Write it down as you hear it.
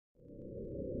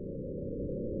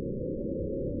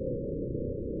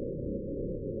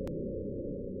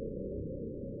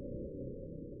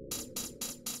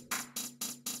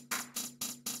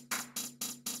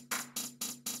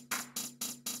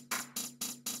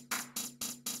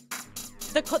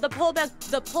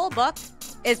The poll book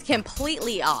is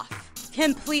completely off.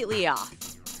 Completely off.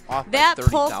 Off That by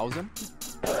poll- 30,000?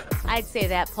 I'd say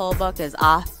that poll book is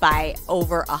off by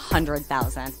over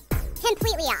 100,000.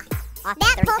 Completely off. Off by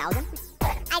 30,000?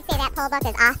 I'd say that poll book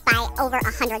is off by over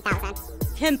 100,000.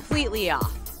 Completely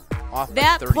off. Off by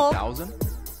That poll- 30,000?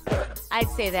 I'd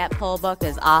say that poll book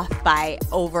is off by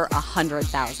over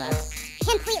 100,000.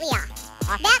 Completely off.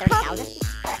 Off by 30,000?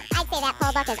 I'd say that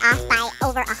poll book is off by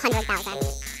over 100,000.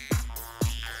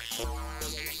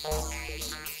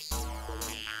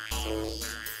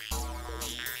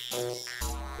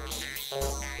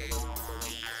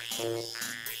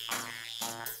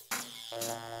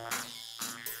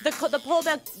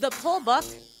 The poll book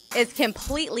is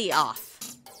completely off.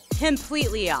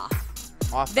 Completely off.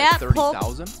 Off by That poll-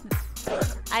 30,000?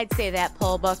 I'd say that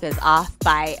poll book is off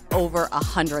by over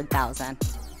 100,000.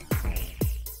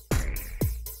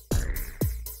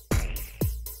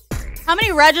 How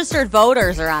many registered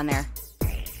voters are on there?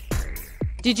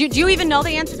 Do you even know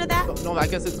the answer to that? No, I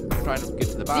guess I'm trying to get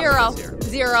to the bottom Zero. of this here.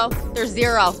 Zero. There's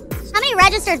zero. How many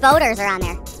registered voters are on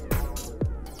there?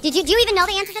 Do you even know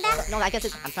the answer to that? No, I guess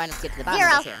I'm trying to get to the bottom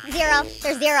Zero. of this here. Zero.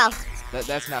 There's zero.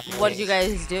 That's not the What case. did you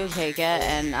guys do? Take it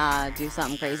and do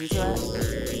something crazy to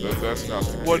it? That's not.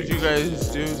 What did you guys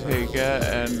do? Take it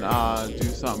and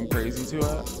do something crazy to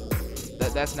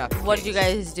it? That's not the What case. did you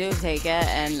guys do? Take it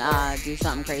and do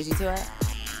something crazy to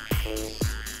it?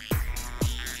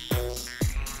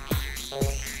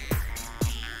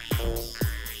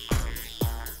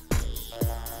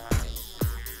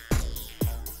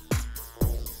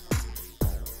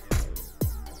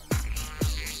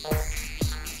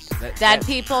 Dead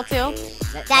people too?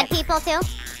 Dead people too?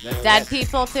 Dead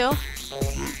people too?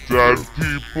 Dead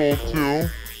people too.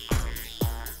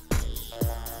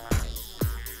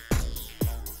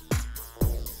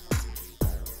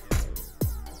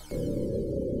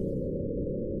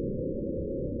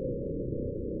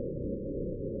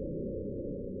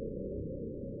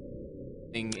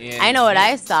 I know what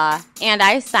I saw, and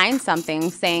I signed something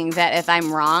saying that if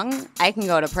I'm wrong, I can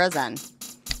go to prison.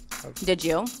 Did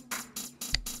you?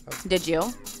 Did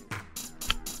you?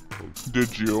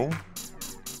 Did you?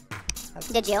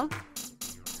 Did you?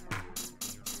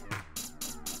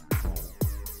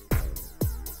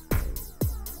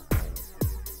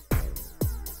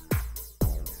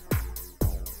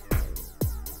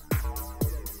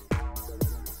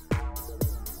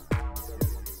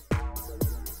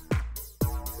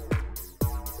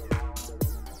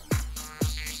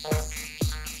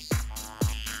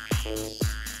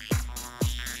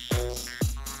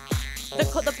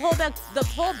 The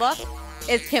poll book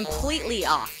is completely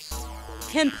off.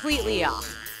 Completely off.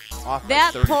 Off by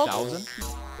That poll- 30,000?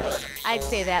 I'd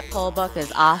say that poll book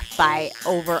is off by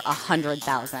over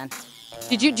 100,000.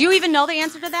 Do you even know the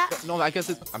answer to that? No, I guess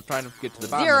I'm trying to get to the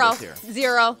bottom Zero. of this here.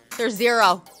 Zero. There's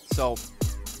zero. So,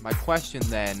 my question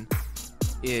then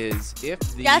is if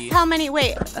the... Guess how many?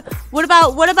 Wait. What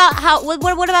about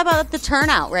the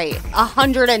turnout rate?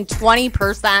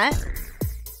 120%.